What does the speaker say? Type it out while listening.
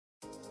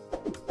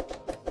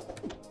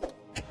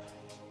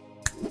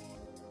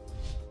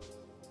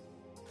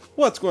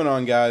What's going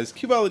on, guys?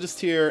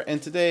 Cubeologist here,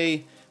 and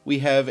today we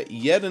have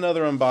yet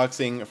another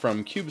unboxing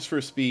from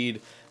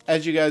Cubes4Speed.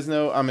 As you guys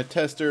know, I'm a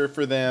tester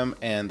for them,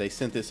 and they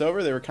sent this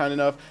over. They were kind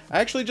enough. I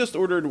actually just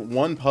ordered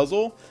one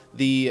puzzle,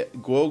 the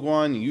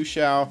GuoGuan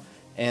YueXiao,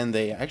 and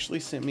they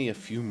actually sent me a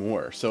few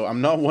more. So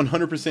I'm not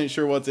 100%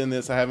 sure what's in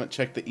this. I haven't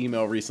checked the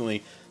email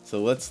recently,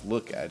 so let's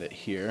look at it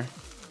here.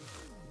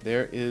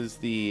 There is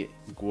the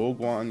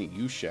GuoGuan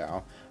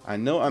YueXiao. I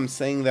know I'm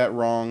saying that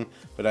wrong,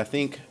 but I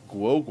think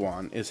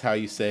GuoGuan is how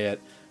you say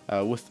it,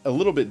 with a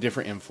little bit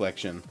different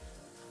inflection.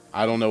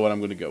 I don't know what I'm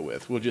going to go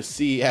with. We'll just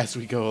see as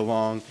we go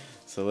along.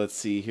 So let's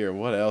see here.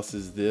 What else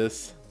is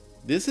this?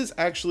 This is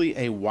actually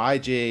a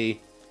YJ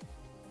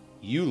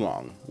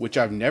Yulong, which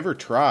I've never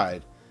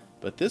tried,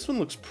 but this one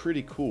looks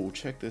pretty cool.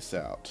 Check this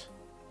out.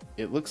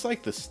 It looks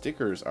like the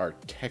stickers are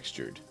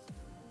textured,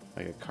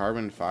 like a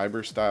carbon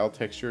fiber style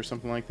texture or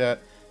something like that.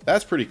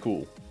 That's pretty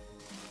cool.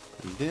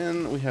 And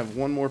then we have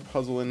one more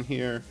puzzle in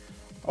here.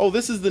 Oh,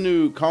 this is the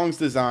new Cong's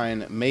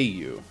design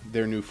MeiYu,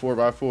 their new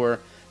 4x4.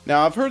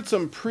 Now, I've heard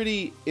some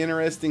pretty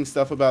interesting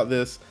stuff about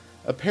this.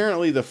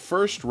 Apparently, the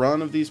first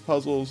run of these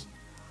puzzles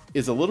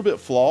is a little bit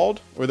flawed,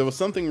 or there was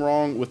something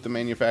wrong with the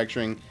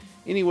manufacturing.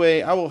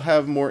 Anyway, I will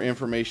have more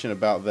information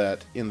about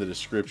that in the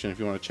description if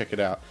you want to check it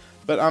out.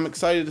 But I'm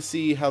excited to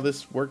see how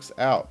this works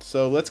out.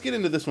 So let's get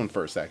into this one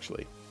first,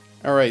 actually.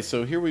 Alright,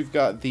 so here we've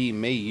got the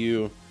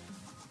MeiYu.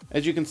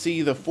 As you can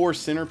see, the four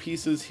center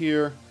pieces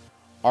here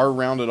are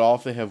rounded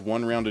off. They have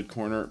one rounded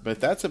corner,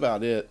 but that's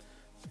about it.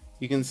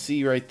 You can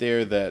see right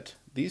there that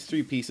these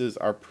three pieces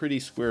are pretty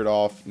squared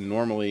off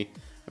normally.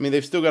 I mean,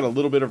 they've still got a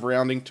little bit of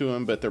rounding to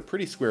them, but they're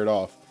pretty squared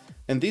off.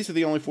 And these are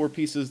the only four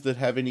pieces that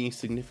have any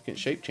significant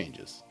shape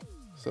changes.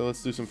 So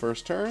let's do some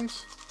first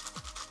turns.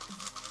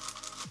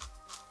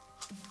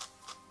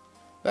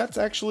 That's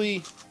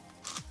actually,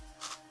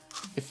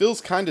 it feels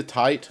kind of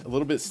tight, a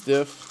little bit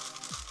stiff.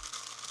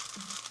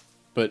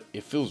 But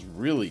it feels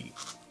really,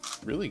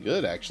 really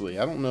good, actually.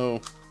 I don't know.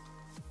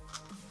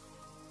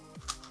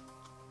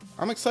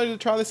 I'm excited to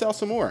try this out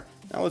some more.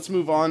 Now let's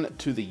move on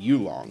to the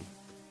Yulong.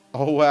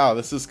 Oh, wow.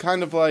 This is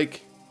kind of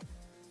like,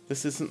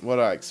 this isn't what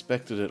I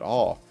expected at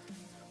all.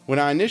 When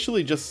I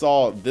initially just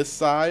saw this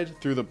side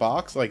through the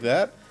box like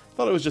that, I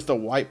thought it was just a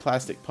white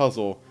plastic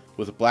puzzle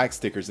with black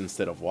stickers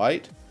instead of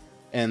white.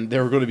 And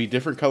there were going to be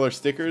different color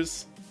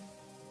stickers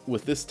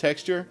with this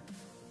texture.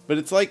 But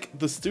it's like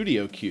the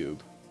Studio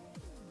Cube,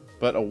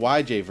 but a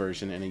YJ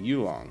version and a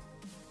Yulong.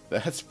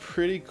 That's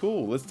pretty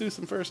cool. Let's do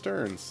some first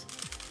turns.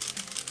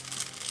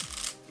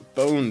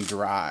 Bone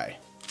dry.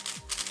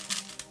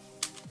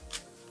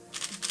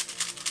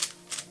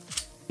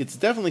 It's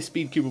definitely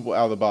speed cubable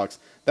out of the box.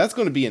 That's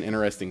going to be an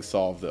interesting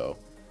solve, though.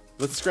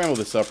 Let's scramble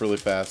this up really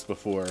fast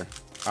before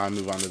I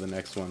move on to the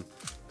next one.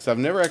 Because I've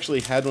never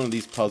actually had one of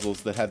these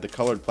puzzles that had the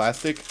colored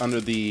plastic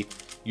under the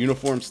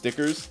uniform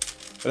stickers.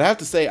 But I have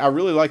to say, I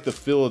really like the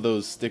feel of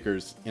those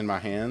stickers in my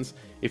hands.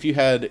 If you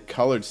had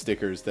colored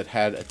stickers that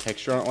had a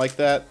texture on it like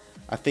that,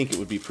 I think it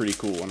would be pretty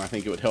cool, and I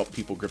think it would help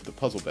people grip the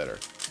puzzle better.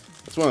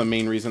 That's one of the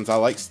main reasons I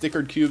like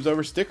stickered cubes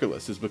over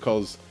stickerless, is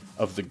because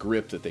of the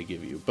grip that they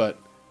give you. But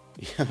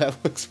yeah,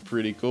 that looks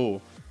pretty cool.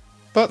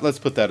 But let's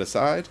put that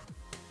aside.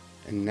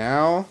 And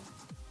now,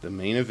 the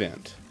main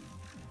event.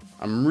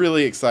 I'm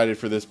really excited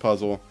for this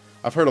puzzle.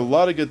 I've heard a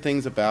lot of good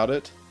things about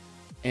it.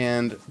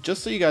 And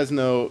just so you guys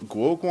know,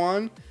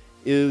 GuoGuan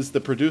is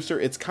the producer.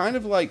 It's kind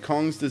of like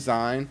Cong's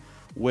design,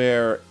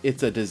 where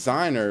it's a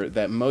designer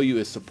that MeiYu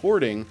is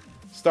supporting,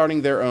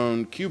 starting their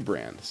own cube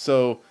brand.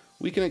 So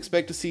we can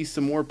expect to see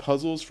some more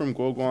puzzles from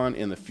GuoGuan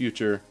in the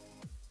future.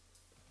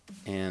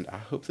 And I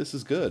hope this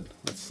is good.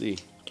 Let's see.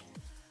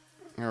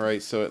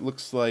 Alright, so it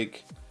looks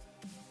like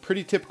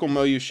pretty typical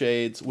MeiYu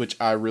shades, which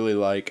I really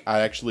like. I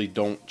actually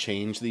don't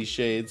change these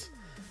shades.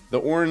 The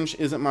orange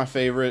isn't my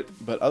favorite,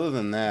 but other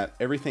than that,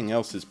 everything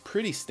else is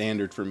pretty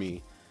standard for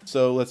me.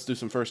 So let's do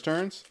some first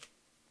turns.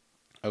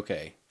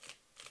 Okay.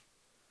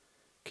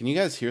 Can you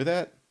guys hear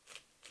that?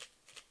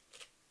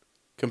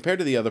 Compared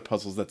to the other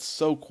puzzles, that's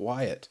so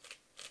quiet.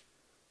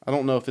 I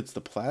don't know if it's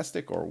the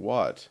plastic or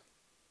what.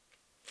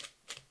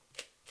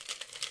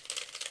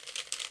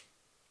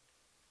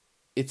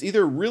 It's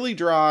either really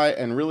dry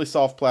and really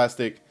soft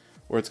plastic,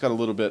 or it's got a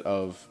little bit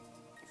of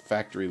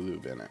factory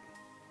lube in it.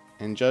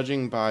 And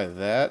judging by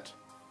that,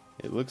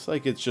 it looks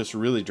like it's just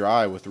really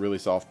dry with really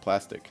soft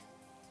plastic.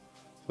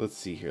 Let's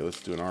see here.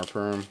 Let's do an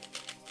R-perm.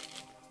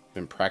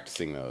 Been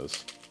practicing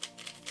those.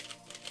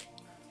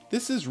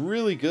 This is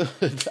really good.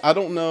 I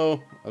don't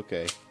know.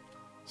 Okay.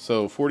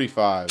 So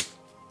 45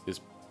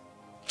 is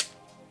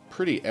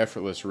pretty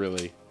effortless,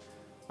 really.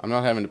 I'm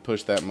not having to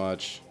push that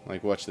much.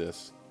 Like, watch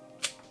this.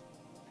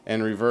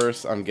 And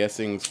reverse, I'm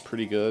guessing, is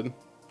pretty good.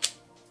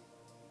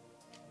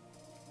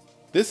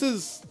 This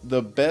is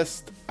the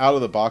best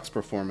out-of-the-box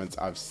performance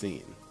I've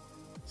seen.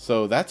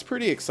 So that's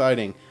pretty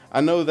exciting.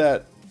 I know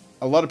that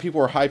a lot of people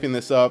are hyping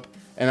this up,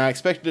 and I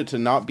expected it to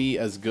not be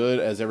as good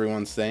as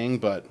everyone's saying,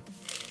 but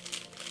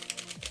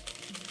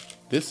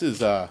this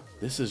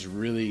is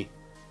really,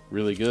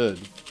 really good.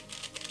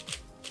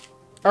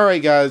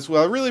 Alright guys,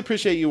 well I really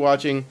appreciate you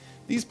watching.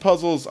 These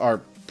puzzles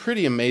are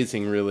pretty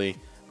amazing, really.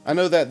 I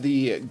know that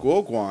the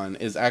GuoGuan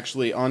is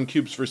actually on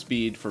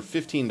Cubes4Speed for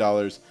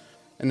 $15.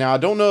 And now I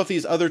don't know if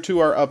these other two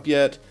are up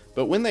yet,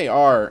 but when they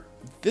are,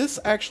 this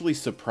actually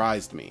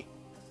surprised me.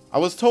 I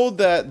was told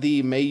that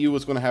the MeiYu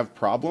was going to have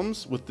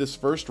problems with this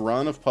first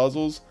run of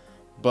puzzles,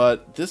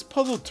 but this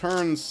puzzle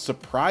turns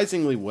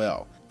surprisingly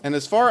well. And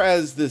as far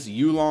as this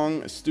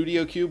Yulong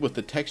Studio Cube with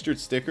the textured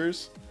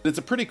stickers, it's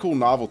a pretty cool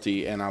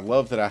novelty, and I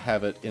love that I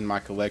have it in my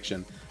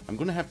collection. I'm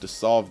going to have to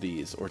solve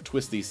these or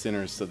twist these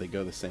centers so they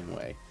go the same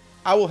way.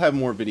 I will have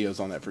more videos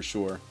on that for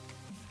sure.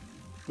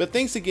 But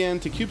thanks again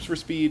to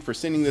Cubes4Speed for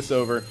sending this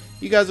over.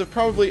 You guys have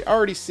probably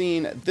already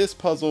seen this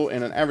puzzle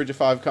in an Average of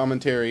 5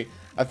 commentary.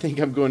 I think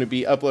I'm going to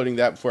be uploading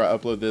that before I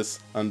upload this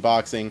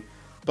unboxing.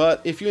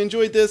 But if you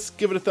enjoyed this,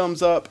 give it a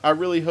thumbs up. I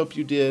really hope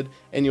you did,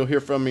 and you'll hear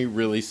from me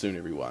really soon,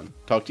 everyone.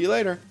 Talk to you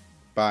later.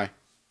 Bye.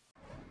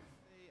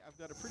 I've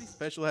got a pretty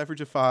special Average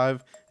of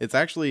 5. It's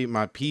actually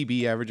my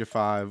PB Average of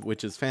 5,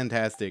 which is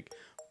fantastic,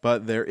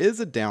 but there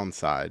is a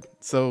downside.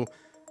 So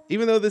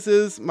even though this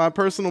is my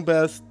personal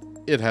best,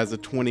 it has a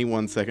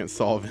 21-second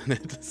solve in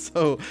it.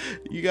 So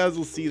you guys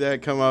will see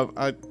that come up.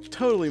 I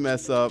totally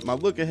mess up. My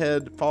look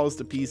ahead falls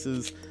to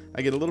pieces.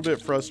 I get a little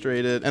bit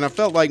frustrated, and I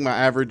felt like my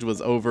average was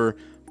over,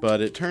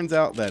 but it turns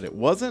out that it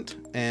wasn't,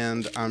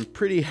 and I'm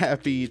pretty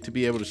happy to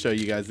be able to show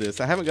you guys this.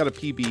 I haven't got a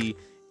PB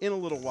in a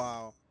little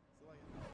while.